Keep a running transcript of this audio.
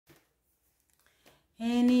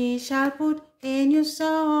And he shall put a new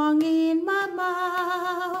song in my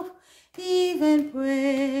mouth, even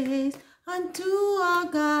praise unto our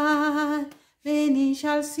God. Then he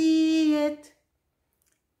shall see it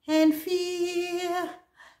and fear,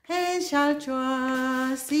 and shall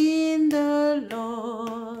trust in the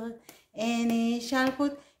Lord. And he shall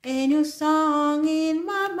put a new song in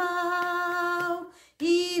my mouth,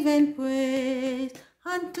 even praise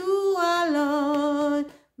unto our Lord.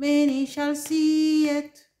 Many shall see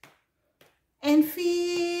it and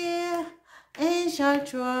fear, and shall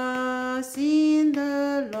trust in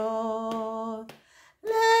the Lord.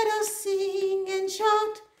 Let us sing and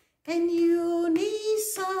shout in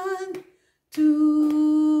unison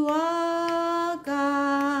to our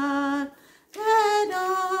God. Let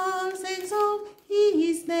us exalt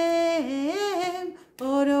his name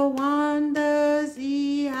for the wonders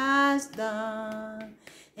he has done.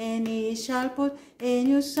 And he shall put a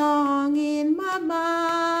new song in my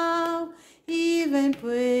mouth, even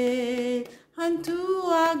praise unto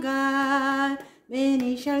our God.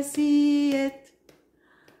 Many shall see it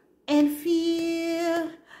and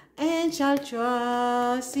fear, and shall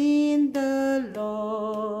trust in the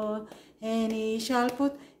Lord. And he shall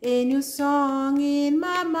put a new song in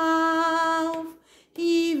my mouth,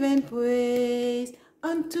 even praise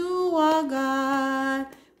unto our God.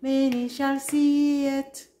 Many shall see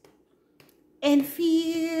it and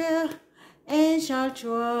fear, and shall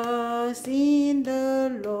trust in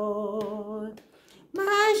the Lord.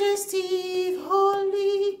 Majesty,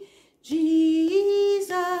 holy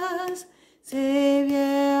Jesus,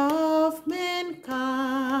 Savior of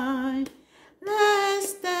mankind,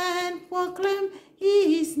 let's stand, proclaim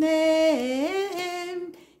his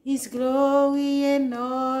name, his glory in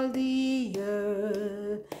all the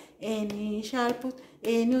earth. And he shall put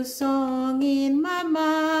a new song in my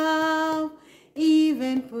mouth,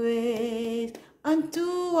 even praise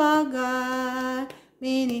unto our God.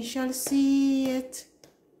 Many shall see it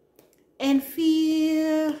and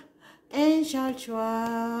fear, and shall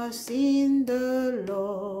trust in the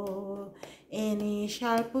Lord. And he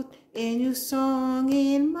shall put a new song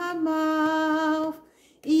in my mouth,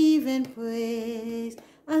 even praise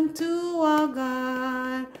unto our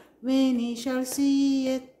God. Many shall see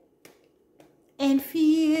it and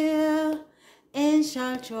fear, and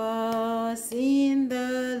shall trust in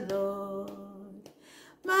the Lord.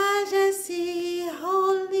 Majesty,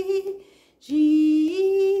 holy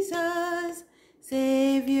Jesus,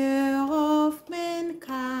 Savior of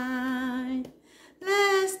mankind,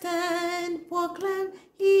 let's stand, proclaim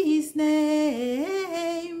his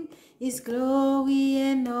name, his glory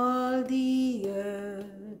in all the earth.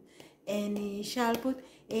 And he shall put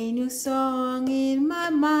a new song in my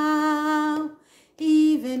mouth,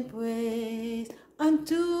 even praise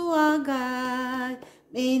unto our God.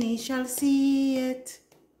 Many shall see it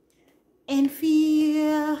and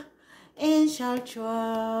fear, and shall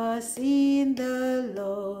trust in the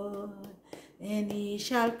Lord. And he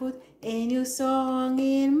shall put a new song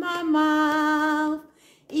in my mouth,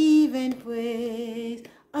 even praise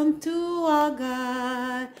unto our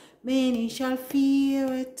God. Many shall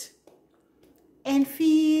fear it and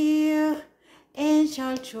fear, and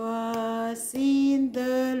shall trust in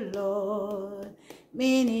the Lord.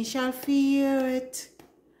 Many shall fear it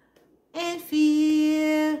and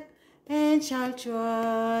fear, and shall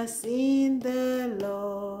trust in the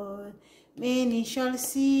Lord. Many shall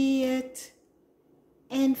see it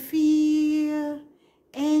and fear,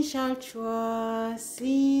 and shall trust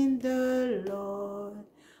in the Lord.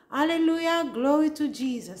 Hallelujah. Glory to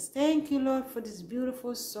Jesus. Thank you, Lord, for this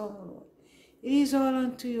beautiful song, Lord. It is all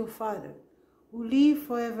unto you, Father, who live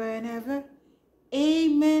forever and ever.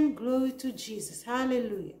 Amen. Glory to Jesus.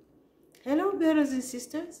 Hallelujah. Hello, brothers and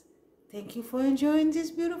sisters. Thank you for enjoying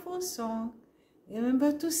this beautiful song.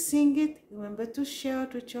 Remember to sing it. Remember to share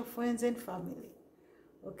it with your friends and family.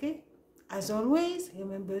 Okay? As always,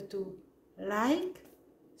 remember to like,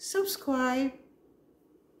 subscribe,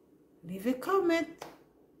 leave a comment,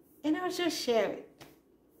 and I'll just share it.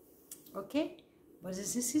 Okay?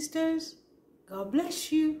 Brothers and sisters, God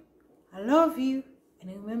bless you. I love you.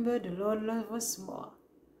 And remember, the Lord loves us more.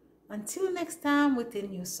 Until next time with a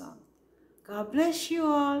new song. God bless you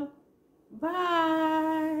all.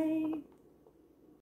 Bye.